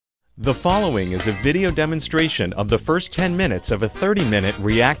The following is a video demonstration of the first 10 minutes of a 30-minute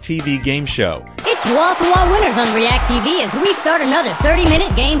ReacTV game show. It's wall-to-wall winners on ReacTV as we start another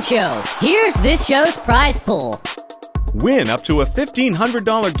 30-minute game show. Here's this show's prize pool. Win up to a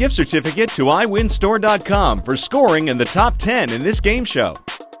 $1,500 gift certificate to iWinStore.com for scoring in the top 10 in this game show.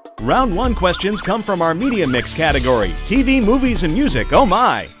 Round 1 questions come from our Media Mix category, TV, movies, and music, oh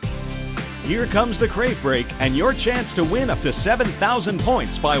my! Here comes the Crave Break and your chance to win up to 7,000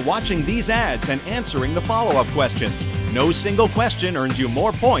 points by watching these ads and answering the follow-up questions. No single question earns you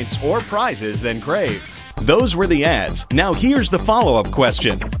more points or prizes than Crave. Those were the ads. Now here's the follow-up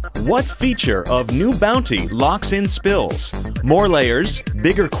question. What feature of New Bounty locks in spills? More layers,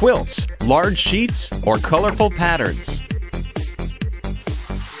 bigger quilts, large sheets, or colorful patterns?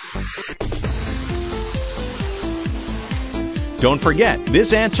 Don't forget,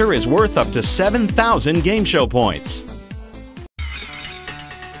 this answer is worth up to 7,000 game show points.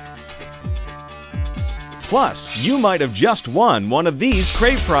 Plus, you might have just won one of these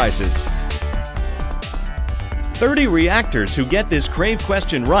Crave prizes. 30 reactors who get this Crave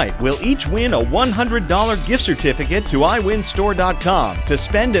question right will each win a $100 gift certificate to iWinStore.com to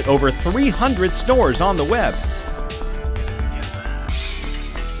spend at over 300 stores on the web.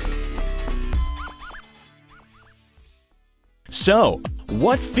 So,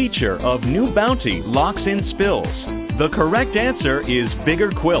 what feature of New Bounty locks in spills? The correct answer is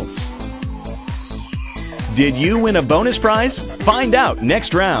bigger quilts. Did you win a bonus prize? Find out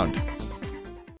next round.